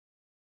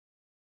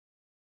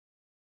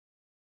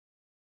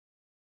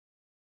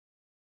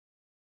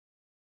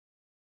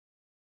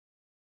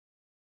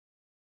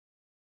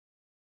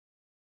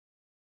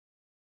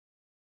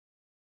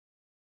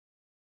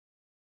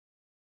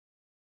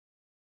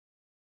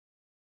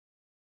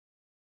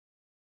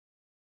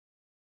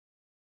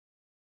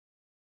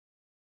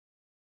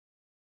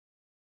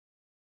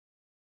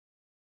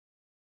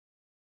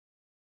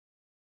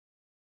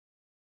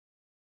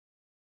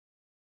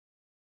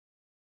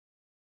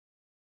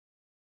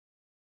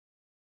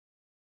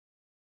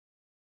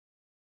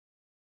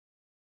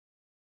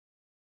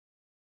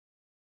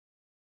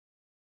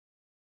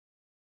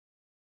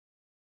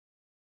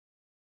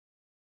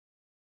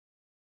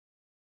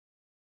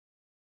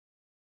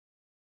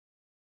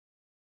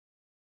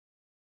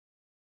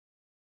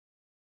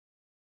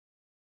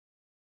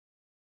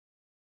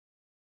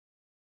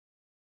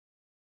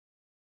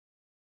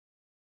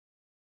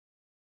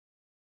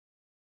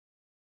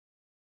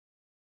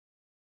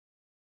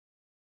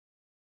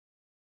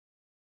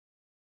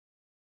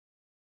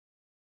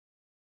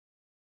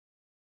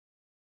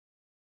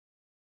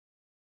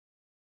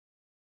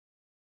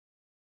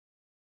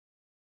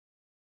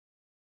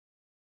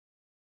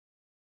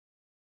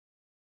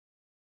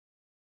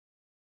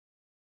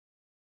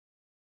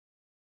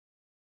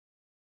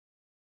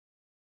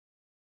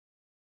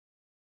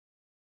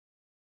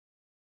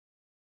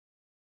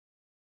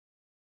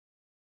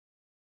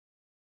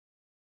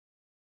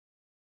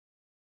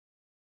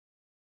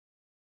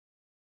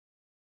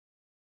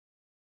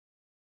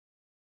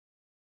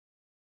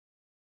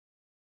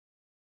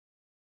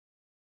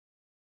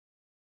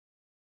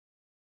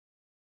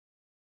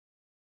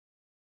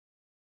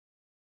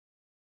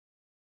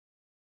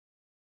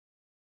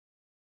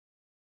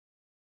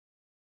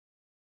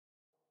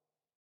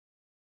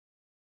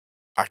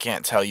I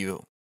can't tell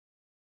you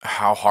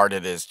how hard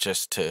it is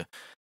just to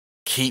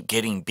keep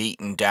getting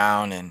beaten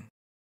down and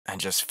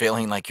just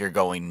feeling like you're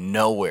going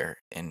nowhere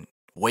and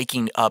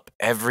waking up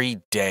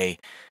every day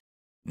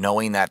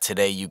knowing that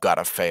today you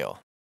gotta fail.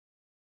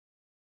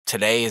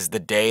 Today is the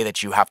day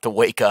that you have to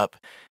wake up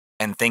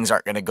and things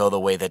aren't gonna go the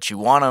way that you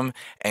want them,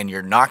 and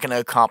you're not gonna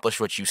accomplish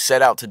what you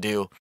set out to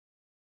do,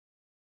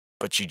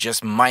 but you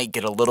just might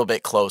get a little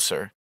bit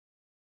closer.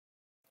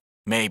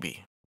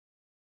 Maybe.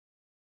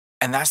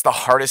 And that's the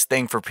hardest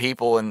thing for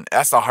people, and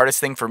that's the hardest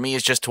thing for me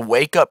is just to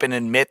wake up and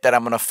admit that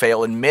I'm gonna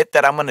fail, admit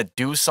that I'm gonna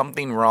do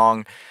something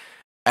wrong,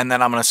 and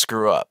then I'm gonna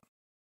screw up.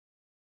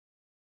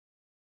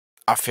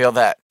 I feel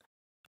that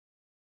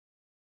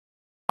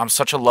I'm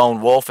such a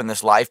lone wolf in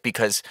this life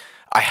because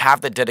I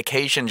have the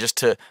dedication just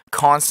to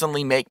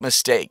constantly make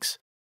mistakes.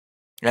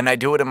 And I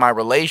do it in my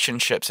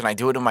relationships, and I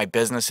do it in my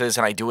businesses,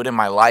 and I do it in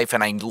my life,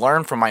 and I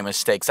learn from my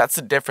mistakes. That's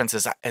the difference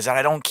is that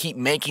I don't keep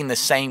making the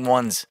same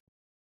ones.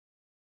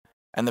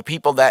 And the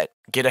people that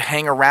get to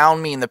hang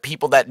around me and the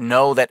people that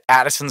know that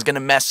Addison's going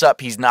to mess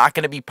up, he's not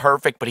going to be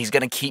perfect, but he's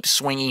going to keep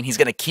swinging. He's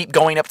going to keep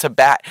going up to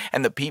bat.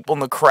 And the people in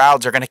the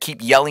crowds are going to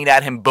keep yelling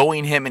at him,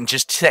 booing him, and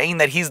just saying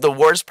that he's the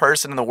worst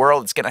person in the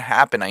world. It's going to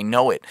happen. I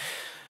know it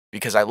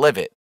because I live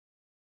it.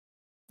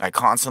 I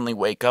constantly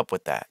wake up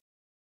with that,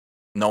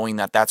 knowing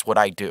that that's what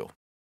I do.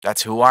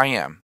 That's who I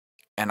am.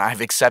 And I've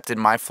accepted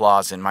my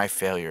flaws and my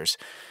failures.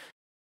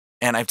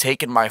 And I've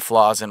taken my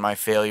flaws and my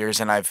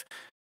failures and I've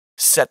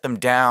set them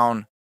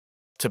down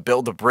to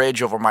build a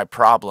bridge over my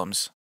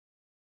problems,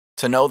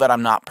 to know that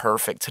I'm not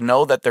perfect, to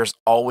know that there's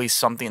always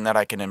something that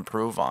I can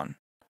improve on.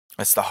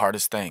 That's the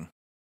hardest thing,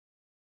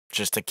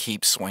 just to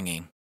keep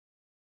swinging,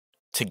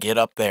 to get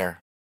up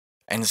there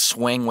and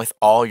swing with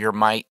all your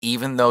might,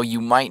 even though you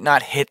might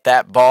not hit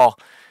that ball,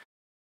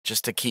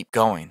 just to keep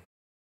going,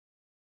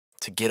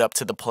 to get up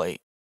to the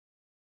plate,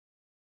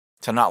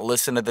 to not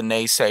listen to the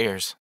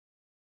naysayers,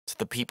 to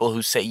the people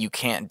who say you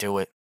can't do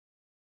it.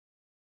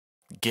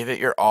 Give it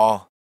your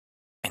all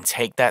and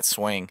take that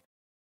swing.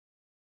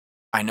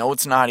 I know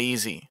it's not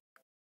easy.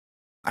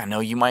 I know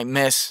you might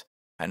miss.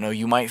 I know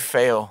you might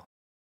fail.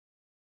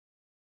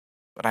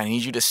 But I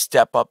need you to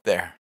step up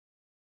there.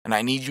 And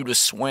I need you to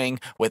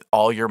swing with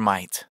all your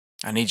might.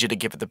 I need you to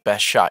give it the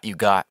best shot you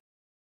got.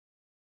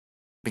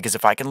 Because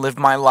if I can live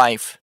my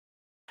life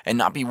and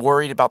not be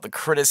worried about the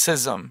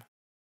criticism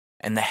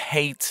and the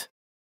hate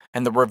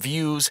and the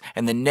reviews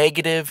and the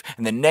negative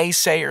and the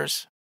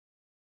naysayers,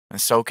 and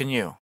so can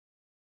you.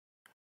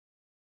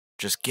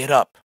 Just get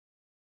up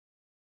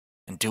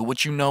and do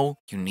what you know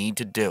you need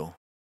to do.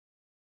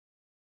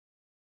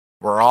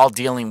 We're all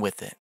dealing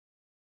with it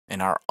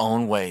in our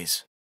own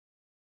ways.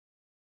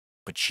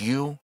 But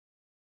you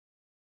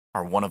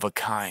are one of a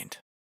kind.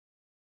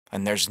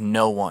 And there's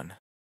no one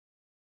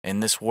in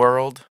this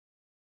world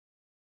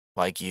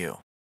like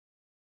you.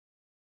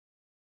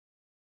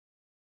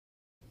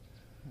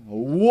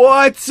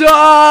 What's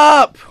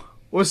up?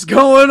 What's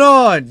going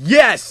on?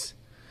 Yes.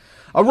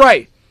 All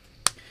right.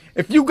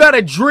 If you got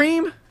a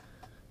dream,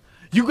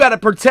 you got to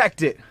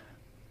protect it.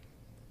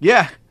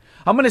 Yeah,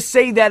 I'm going to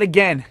say that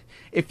again.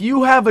 If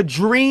you have a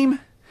dream,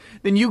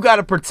 then you got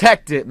to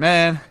protect it,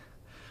 man.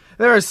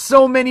 There are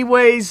so many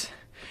ways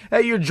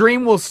that your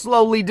dream will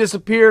slowly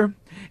disappear,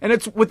 and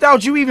it's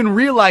without you even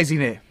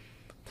realizing it.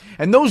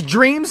 And those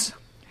dreams,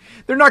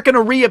 they're not going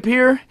to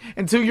reappear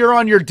until you're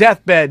on your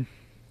deathbed.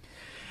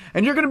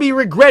 And you're going to be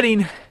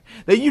regretting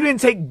that you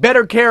didn't take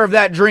better care of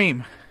that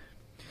dream.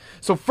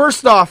 So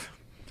first off,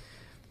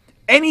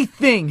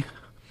 anything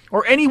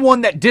or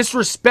anyone that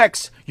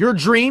disrespects your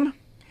dream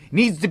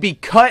needs to be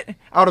cut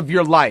out of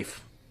your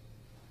life.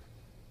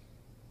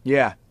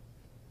 Yeah.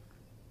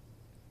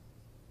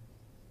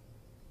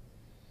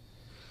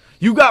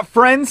 You got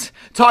friends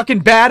talking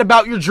bad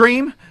about your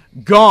dream?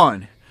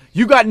 Gone.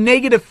 You got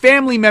negative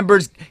family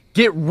members?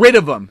 Get rid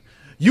of them.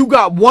 You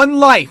got one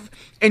life.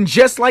 And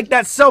just like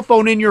that cell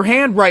phone in your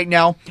hand right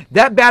now,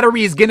 that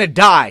battery is gonna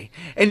die.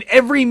 And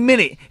every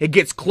minute it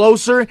gets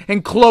closer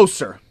and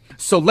closer.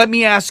 So let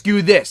me ask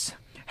you this.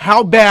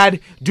 How bad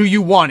do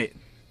you want it?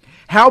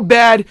 How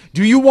bad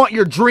do you want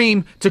your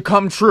dream to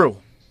come true?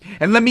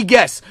 And let me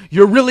guess,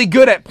 you're really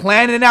good at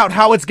planning out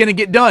how it's going to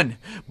get done,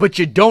 but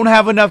you don't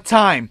have enough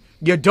time.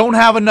 You don't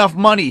have enough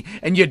money,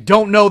 and you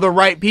don't know the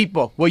right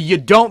people. Well, you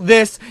don't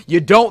this,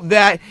 you don't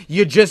that,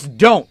 you just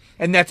don't.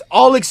 And that's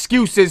all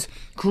excuses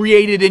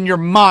created in your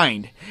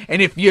mind.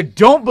 And if you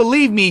don't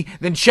believe me,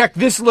 then check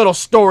this little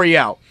story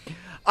out.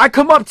 I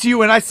come up to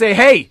you and I say,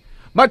 hey,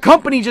 my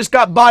company just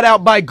got bought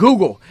out by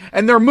Google,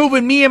 and they're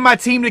moving me and my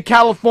team to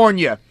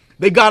California.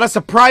 They got us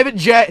a private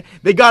jet.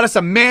 They got us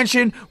a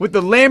mansion with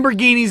the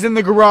Lamborghinis in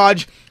the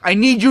garage. I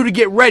need you to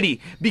get ready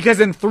because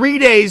in 3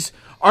 days,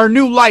 our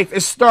new life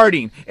is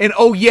starting. And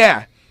oh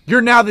yeah, you're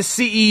now the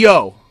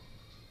CEO.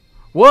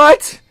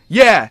 What?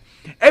 Yeah.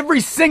 Every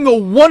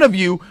single one of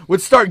you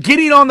would start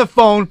getting on the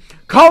phone,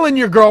 calling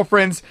your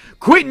girlfriends,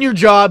 quitting your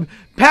job,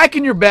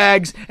 packing your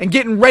bags, and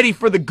getting ready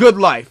for the good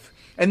life.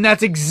 And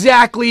that's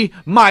exactly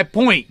my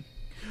point.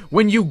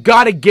 When you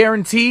got a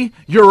guarantee,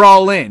 you're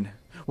all in.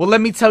 Well,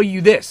 let me tell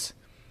you this.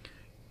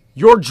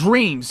 Your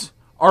dreams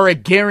are a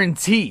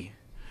guarantee.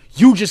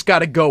 You just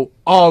gotta go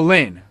all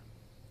in.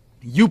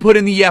 You put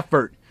in the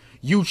effort.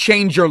 You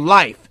change your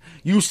life.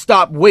 You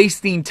stop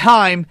wasting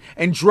time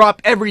and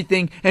drop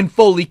everything and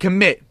fully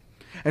commit.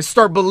 And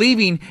start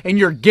believing in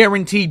your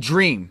guaranteed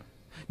dream.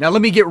 Now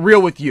let me get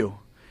real with you.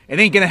 It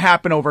ain't gonna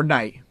happen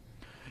overnight.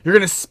 You're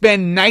gonna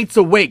spend nights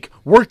awake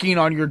working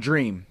on your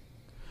dream.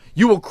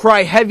 You will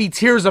cry heavy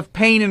tears of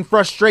pain and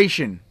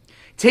frustration.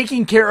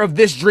 Taking care of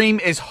this dream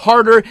is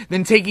harder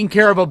than taking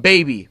care of a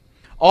baby.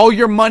 All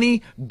your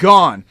money,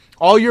 gone.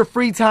 All your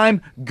free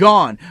time,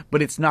 gone.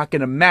 But it's not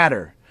gonna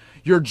matter.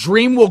 Your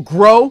dream will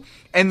grow,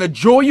 and the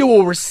joy you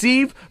will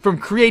receive from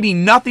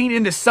creating nothing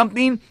into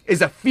something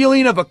is a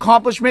feeling of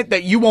accomplishment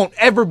that you won't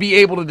ever be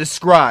able to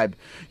describe.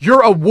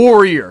 You're a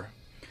warrior.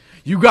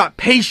 You got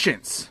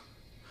patience.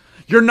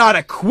 You're not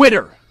a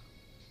quitter.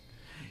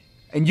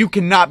 And you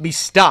cannot be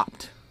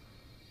stopped.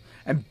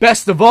 And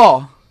best of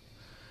all,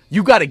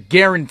 you got a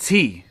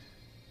guarantee.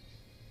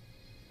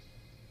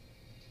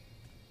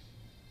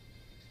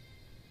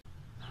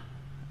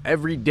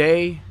 Every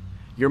day,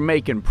 you're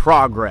making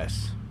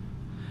progress.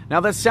 Now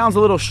that sounds a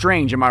little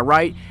strange, am I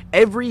right?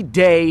 Every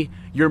day,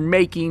 you're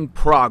making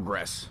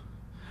progress.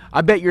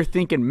 I bet you're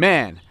thinking,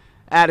 man,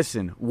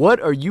 Addison, what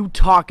are you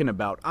talking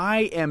about?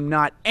 I am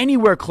not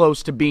anywhere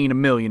close to being a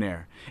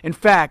millionaire. In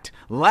fact,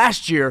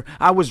 last year,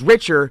 I was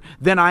richer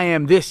than I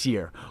am this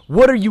year.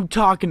 What are you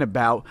talking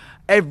about?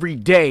 Every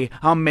day,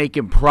 I'm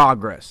making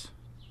progress.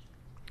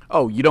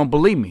 Oh, you don't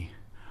believe me?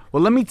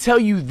 Well, let me tell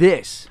you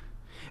this.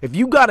 If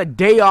you got a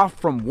day off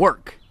from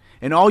work,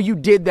 and all you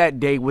did that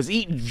day was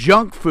eat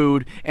junk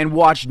food and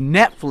watch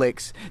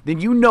Netflix, then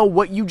you know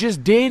what you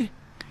just did?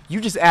 You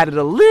just added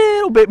a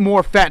little bit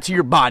more fat to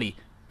your body.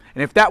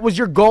 And if that was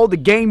your goal to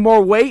gain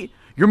more weight,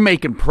 you're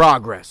making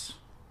progress.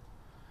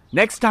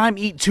 Next time,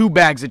 eat 2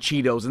 bags of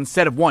Cheetos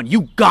instead of 1.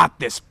 You got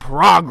this.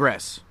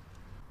 Progress.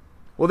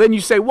 Well, then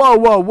you say, whoa,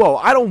 whoa, whoa.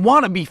 I don't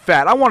want to be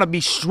fat. I want to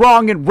be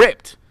strong and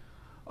ripped.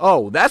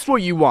 Oh, that's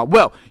what you want.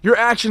 Well, your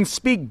actions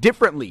speak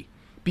differently.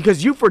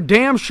 Because you for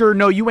damn sure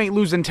know you ain't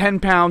losing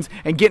 10 pounds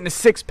and getting a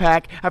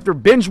 6-pack after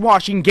binge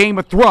watching Game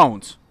of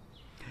Thrones.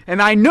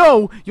 And I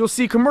know you'll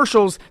see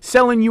commercials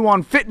selling you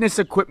on fitness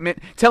equipment,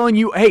 telling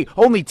you, hey,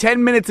 only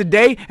 10 minutes a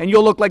day and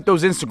you'll look like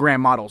those Instagram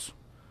models.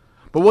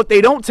 But what they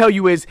don't tell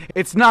you is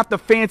it's not the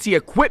fancy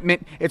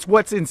equipment, it's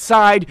what's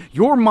inside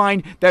your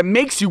mind that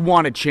makes you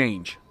want to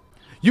change.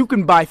 You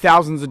can buy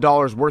thousands of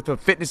dollars worth of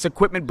fitness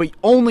equipment, but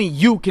only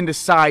you can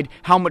decide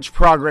how much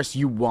progress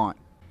you want.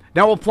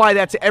 Now apply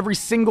that to every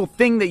single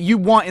thing that you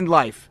want in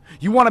life.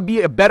 You want to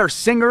be a better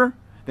singer?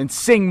 Then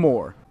sing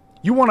more.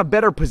 You want a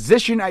better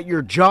position at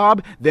your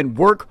job? Then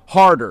work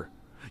harder.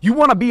 You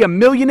want to be a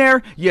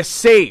millionaire? You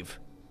save.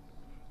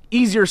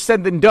 Easier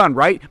said than done,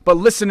 right? But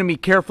listen to me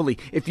carefully.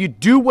 If you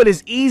do what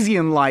is easy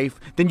in life,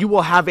 then you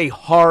will have a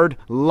hard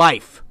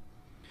life.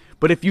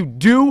 But if you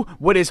do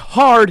what is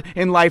hard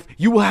in life,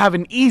 you will have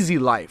an easy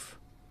life.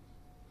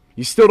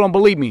 You still don't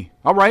believe me?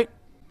 All right.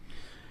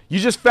 You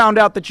just found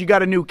out that you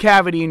got a new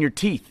cavity in your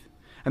teeth,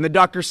 and the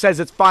doctor says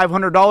it's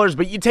 $500,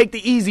 but you take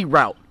the easy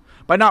route.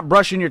 By not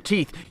brushing your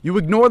teeth, you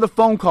ignore the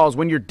phone calls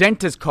when your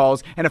dentist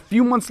calls, and a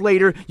few months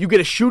later, you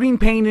get a shooting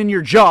pain in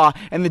your jaw,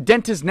 and the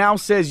dentist now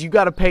says you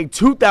gotta pay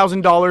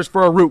 $2,000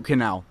 for a root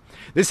canal.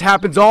 This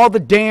happens all the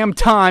damn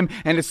time,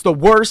 and it's the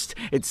worst.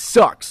 It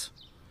sucks.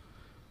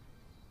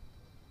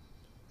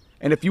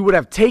 And if you would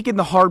have taken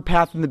the hard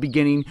path in the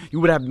beginning, you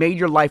would have made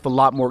your life a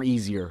lot more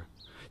easier.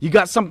 You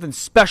got something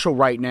special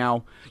right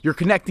now. You're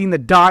connecting the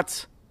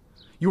dots.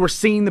 You are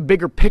seeing the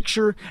bigger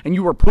picture, and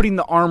you are putting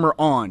the armor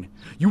on.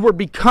 You are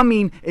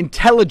becoming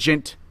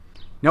intelligent.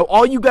 Now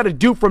all you got to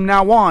do from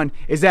now on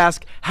is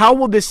ask, how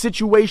will this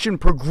situation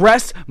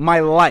progress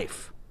my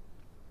life?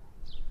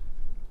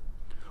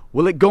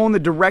 Will it go in the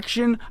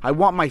direction I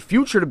want my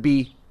future to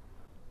be?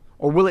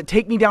 Or will it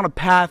take me down a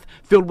path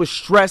filled with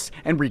stress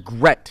and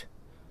regret?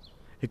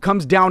 It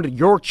comes down to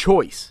your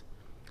choice.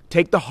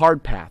 Take the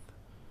hard path.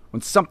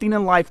 When something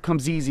in life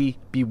comes easy,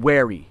 be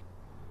wary.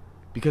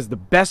 Because the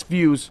best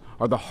views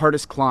are the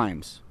hardest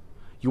climbs.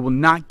 You will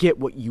not get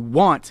what you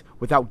want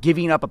without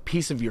giving up a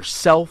piece of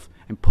yourself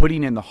and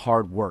putting in the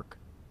hard work.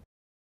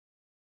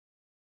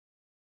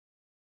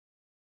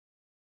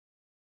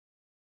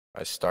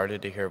 I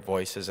started to hear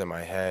voices in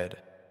my head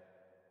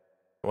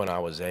when I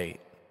was 8.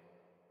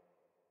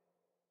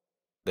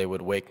 They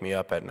would wake me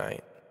up at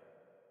night.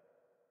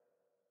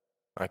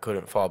 I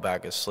couldn't fall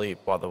back asleep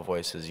while the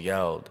voices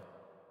yelled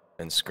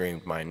and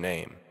screamed my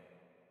name.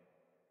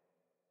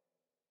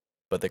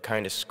 But the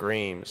kind of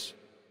screams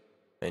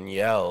and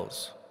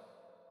yells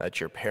that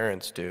your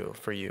parents do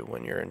for you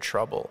when you're in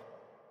trouble.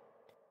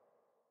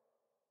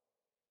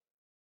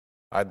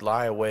 I'd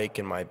lie awake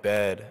in my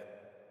bed,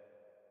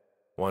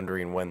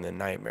 wondering when the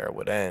nightmare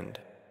would end.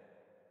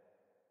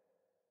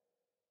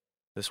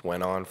 This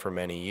went on for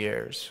many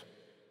years,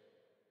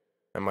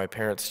 and my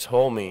parents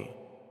told me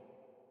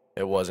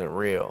it wasn't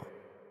real,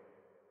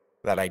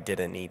 that I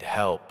didn't need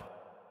help,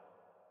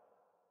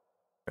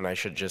 and I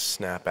should just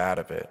snap out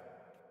of it.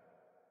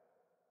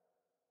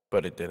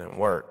 but it didn't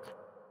work.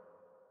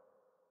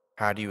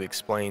 How do you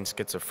explain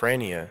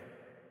schizophrenia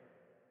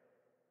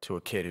to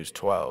a kid who's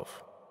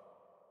 12?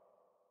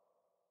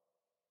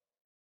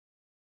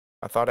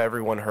 I thought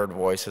everyone heard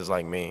voices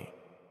like me.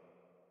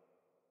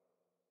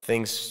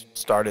 Things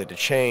started to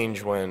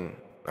change when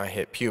I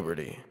hit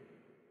puberty,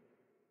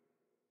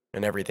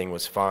 and everything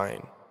was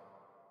fine.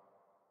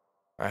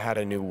 I had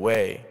a new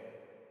way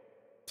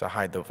to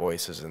hide the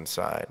voices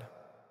inside.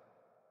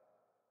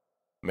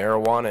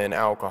 Marijuana and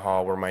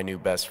alcohol were my new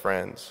best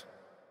friends.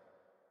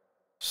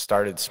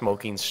 Started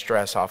smoking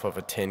stress off of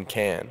a tin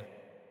can.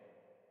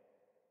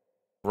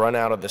 Run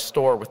out of the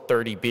store with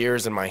 30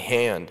 beers in my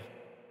hand.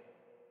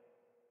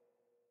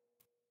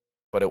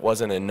 But it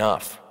wasn't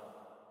enough.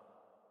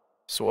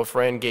 So a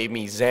friend gave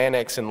me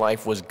Xanax and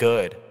life was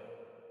good.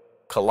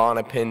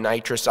 Klonopin,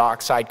 nitrous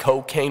oxide,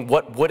 cocaine,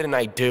 what wouldn't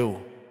I do?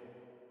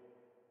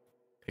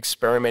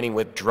 Experimenting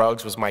with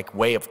drugs was my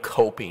way of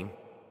coping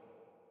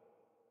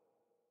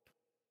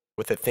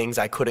with the things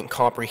I couldn't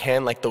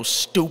comprehend, like those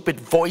stupid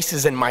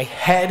voices in my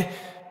head.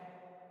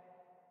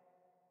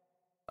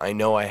 I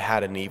know I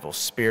had an evil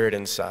spirit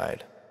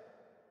inside,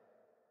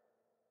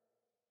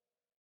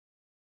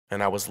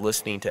 and I was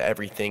listening to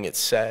everything it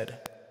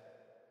said.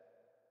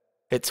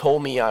 It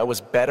told me I was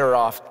better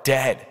off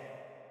dead.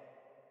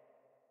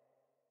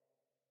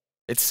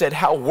 It said,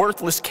 how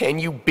worthless can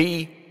you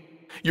be?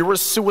 You're a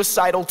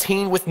suicidal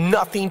teen with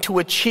nothing to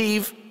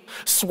achieve.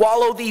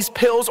 Swallow these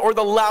pills or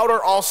the louder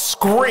I'll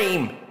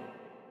scream.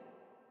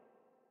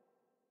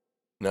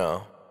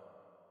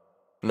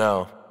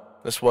 No,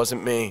 this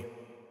wasn't me.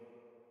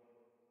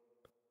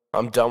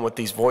 I'm done with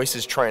these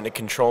voices trying to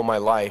control my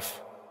life.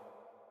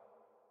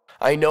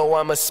 I know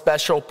I'm a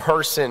special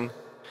person,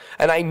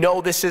 and I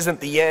know this isn't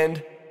the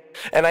end,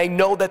 and I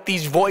know that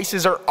these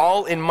voices are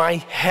all in my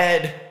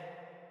head.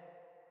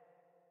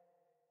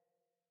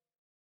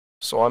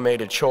 So I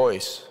made a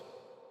choice.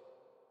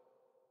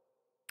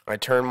 I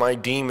turned my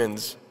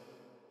demons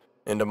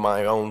into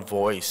my own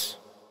voice.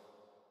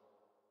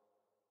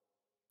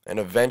 And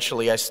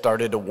eventually I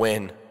started to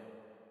win.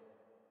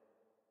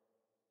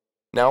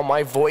 Now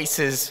my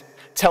voices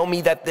tell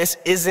me that this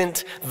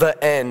isn't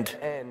the end.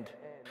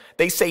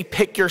 They say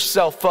pick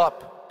yourself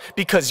up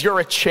because you're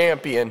a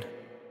champion.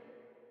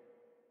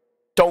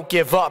 Don't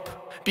give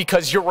up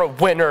because you're a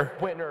winner.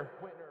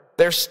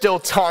 There's still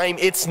time,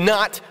 it's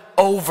not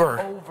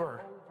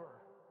over.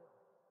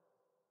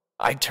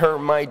 I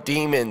turn my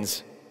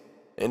demons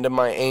into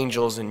my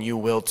angels, and you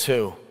will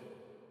too.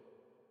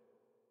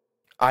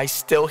 I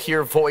still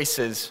hear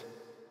voices,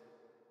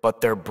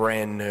 but they're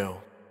brand new.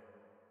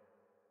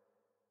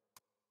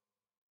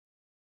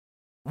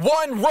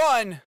 One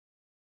run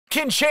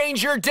can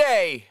change your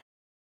day.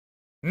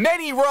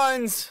 Many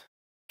runs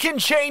can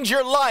change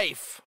your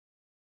life.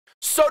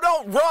 So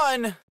don't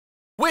run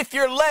with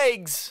your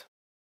legs.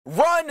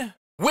 Run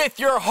with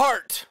your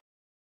heart.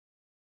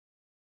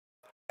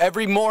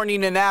 Every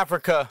morning in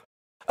Africa,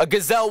 a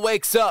gazelle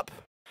wakes up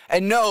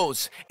and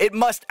knows it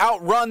must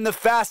outrun the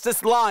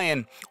fastest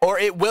lion or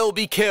it will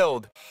be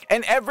killed.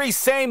 And every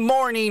same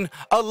morning,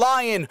 a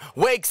lion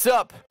wakes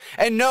up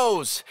and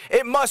knows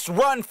it must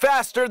run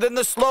faster than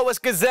the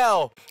slowest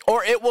gazelle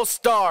or it will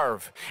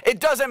starve. It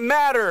doesn't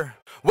matter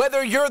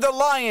whether you're the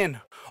lion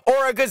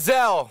or a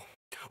gazelle.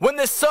 When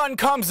the sun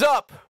comes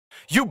up,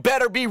 you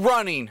better be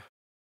running.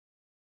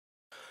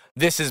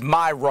 This is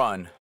my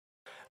run.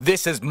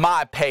 This is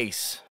my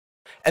pace.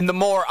 And the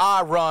more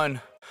I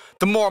run,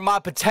 the more my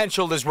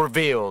potential is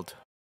revealed.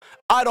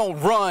 I don't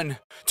run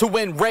to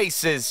win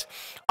races.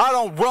 I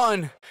don't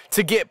run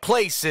to get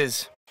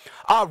places.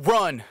 I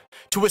run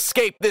to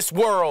escape this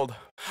world.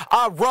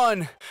 I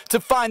run to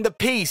find the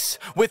peace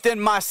within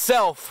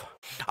myself.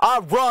 I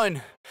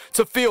run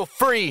to feel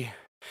free.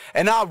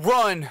 And I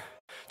run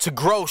to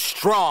grow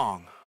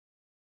strong.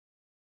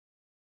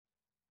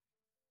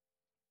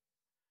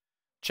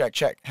 Check,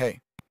 check.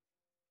 Hey.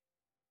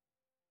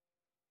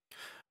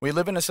 We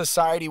live in a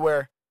society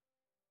where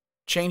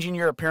changing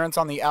your appearance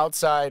on the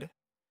outside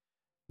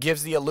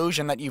gives the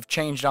illusion that you've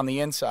changed on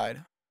the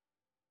inside.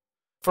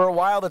 For a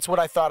while, that's what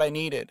I thought I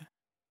needed.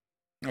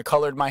 I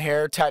colored my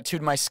hair,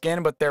 tattooed my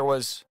skin, but there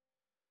was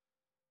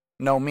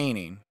no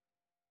meaning.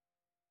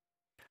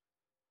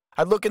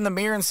 I'd look in the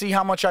mirror and see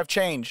how much I've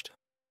changed.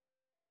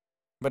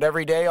 But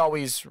every day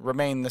always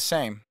remained the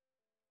same.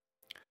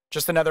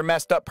 Just another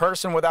messed up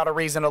person without a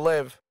reason to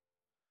live.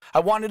 I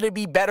wanted to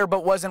be better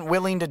but wasn't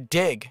willing to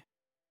dig.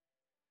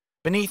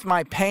 Beneath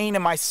my pain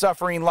and my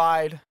suffering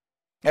lied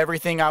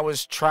everything I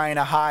was trying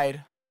to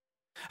hide.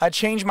 I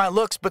changed my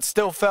looks but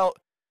still felt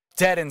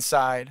dead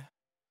inside.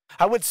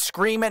 I would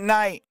scream at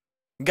night,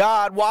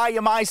 God, why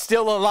am I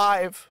still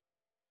alive?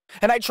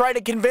 And I tried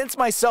to convince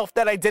myself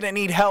that I didn't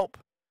need help.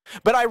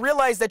 But I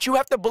realized that you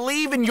have to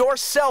believe in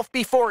yourself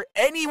before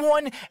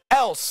anyone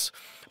else.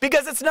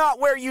 Because it's not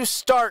where you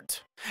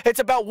start. It's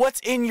about what's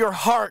in your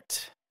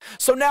heart.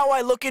 So now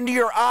I look into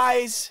your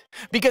eyes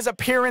because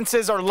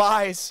appearances are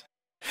lies.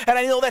 And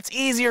I know that's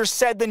easier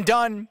said than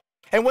done.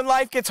 And when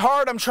life gets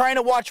hard, I'm trying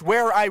to watch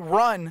where I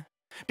run.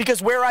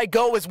 Because where I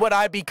go is what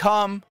I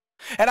become.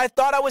 And I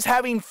thought I was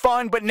having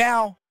fun, but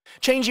now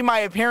changing my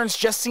appearance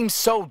just seems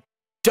so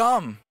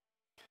dumb.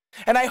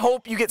 And I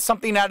hope you get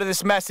something out of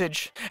this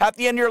message. At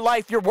the end of your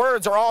life, your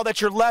words are all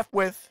that you're left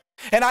with.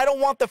 And I don't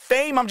want the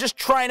fame, I'm just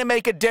trying to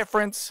make a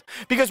difference.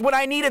 Because when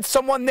I needed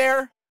someone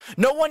there,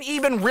 no one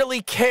even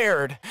really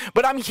cared.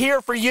 But I'm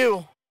here for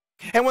you.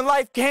 And when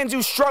life hands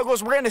you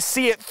struggles, we're going to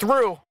see it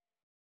through.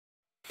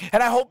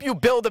 And I hope you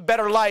build a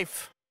better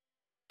life.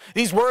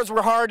 These words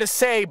were hard to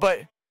say,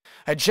 but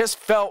I just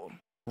felt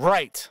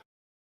right.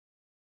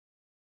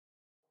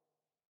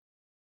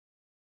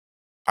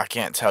 I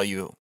can't tell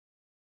you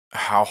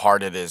how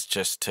hard it is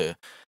just to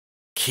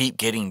keep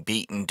getting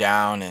beaten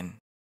down and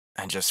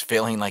just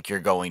feeling like you're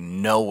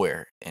going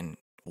nowhere and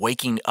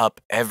waking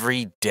up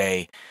every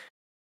day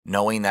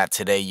knowing that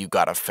today you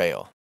gotta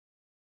fail.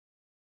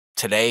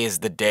 Today is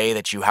the day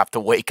that you have to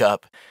wake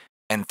up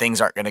and things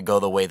aren't going to go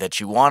the way that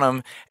you want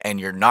them and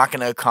you're not going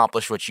to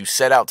accomplish what you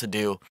set out to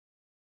do,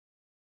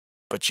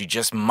 but you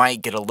just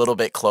might get a little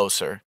bit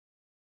closer.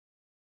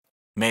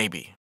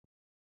 Maybe.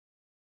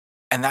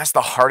 And that's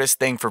the hardest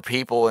thing for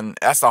people, and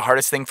that's the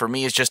hardest thing for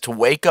me, is just to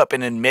wake up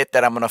and admit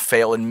that I'm going to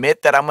fail,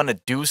 admit that I'm going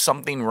to do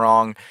something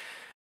wrong,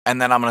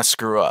 and then I'm going to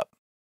screw up.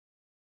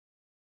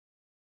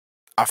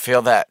 I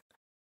feel that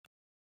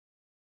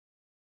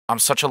I'm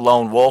such a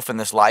lone wolf in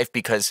this life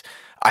because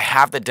I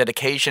have the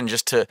dedication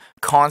just to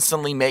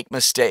constantly make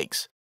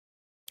mistakes.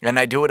 And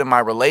I do it in my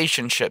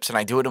relationships, and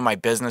I do it in my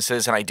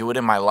businesses, and I do it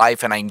in my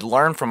life, and I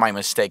learn from my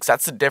mistakes.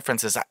 That's the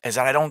difference, is that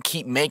I don't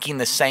keep making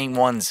the same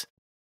ones.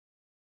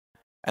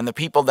 And the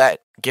people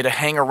that get to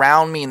hang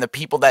around me and the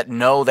people that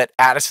know that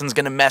Addison's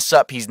going to mess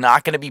up, he's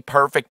not going to be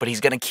perfect, but he's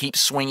going to keep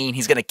swinging,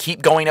 he's going to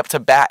keep going up to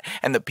bat,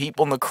 and the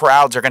people in the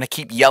crowds are going to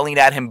keep yelling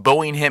at him,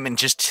 booing him, and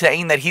just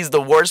saying that he's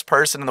the worst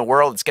person in the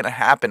world. It's going to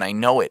happen. I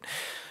know it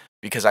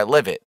because I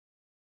live it.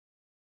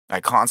 I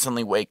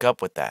constantly wake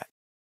up with that,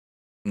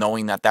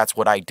 knowing that that's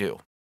what I do.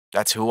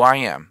 That's who I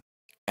am.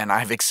 And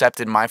I've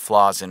accepted my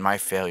flaws and my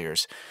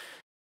failures.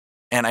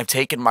 And I've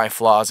taken my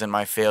flaws and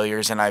my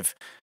failures and I've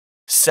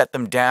set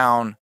them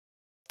down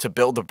to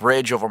build a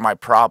bridge over my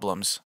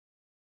problems,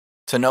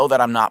 to know that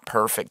I'm not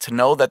perfect, to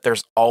know that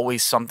there's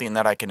always something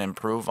that I can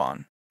improve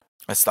on.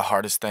 That's the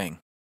hardest thing,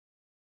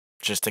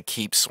 just to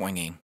keep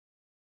swinging,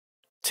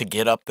 to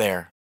get up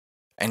there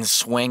and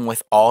swing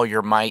with all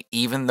your might,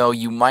 even though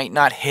you might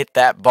not hit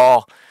that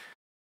ball,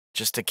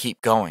 just to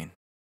keep going,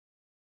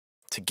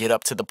 to get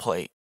up to the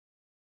plate,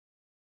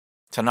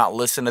 to not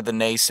listen to the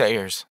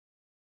naysayers,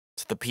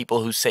 to the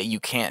people who say you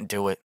can't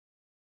do it.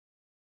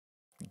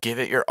 Give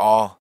it your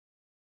all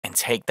and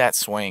take that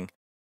swing.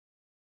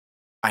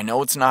 I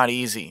know it's not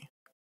easy.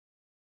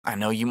 I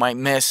know you might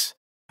miss.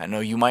 I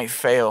know you might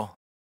fail.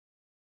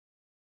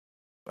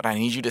 But I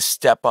need you to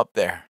step up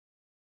there.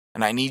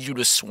 And I need you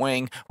to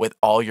swing with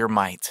all your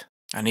might.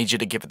 I need you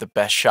to give it the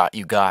best shot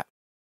you got.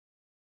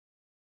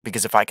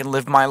 Because if I can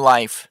live my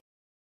life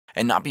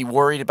and not be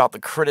worried about the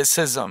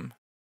criticism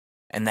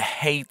and the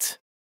hate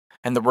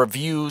and the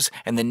reviews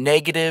and the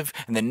negative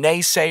and the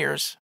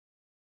naysayers,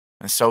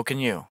 and so can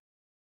you.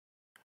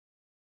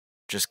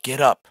 Just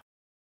get up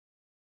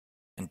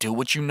and do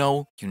what you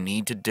know you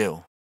need to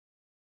do.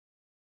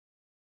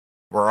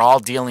 We're all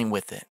dealing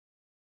with it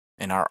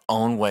in our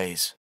own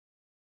ways.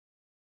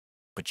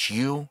 But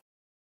you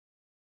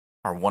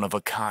are one of a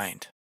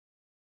kind.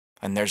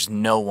 And there's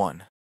no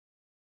one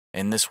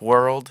in this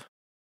world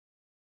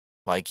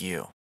like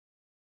you.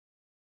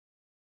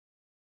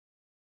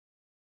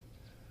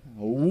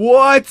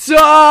 What's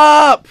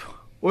up?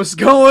 What's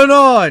going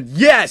on?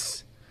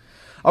 Yes.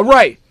 All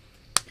right.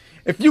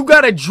 If you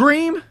got a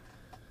dream,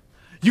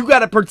 you got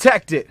to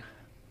protect it.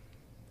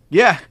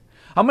 Yeah,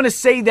 I'm going to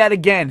say that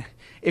again.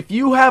 If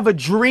you have a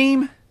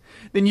dream,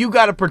 then you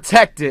got to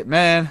protect it,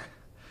 man.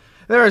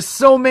 There are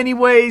so many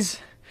ways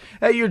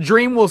that your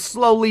dream will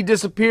slowly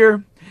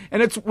disappear,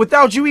 and it's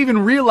without you even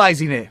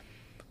realizing it.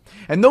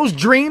 And those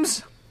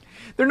dreams,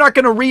 they're not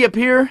going to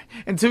reappear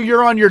until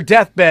you're on your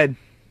deathbed.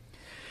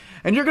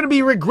 And you're going to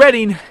be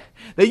regretting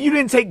that you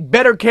didn't take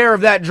better care of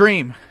that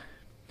dream.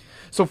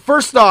 So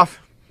first off,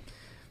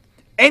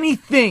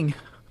 anything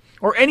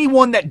or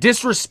anyone that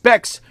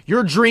disrespects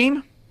your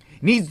dream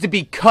needs to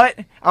be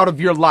cut out of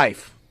your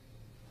life.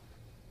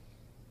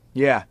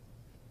 Yeah,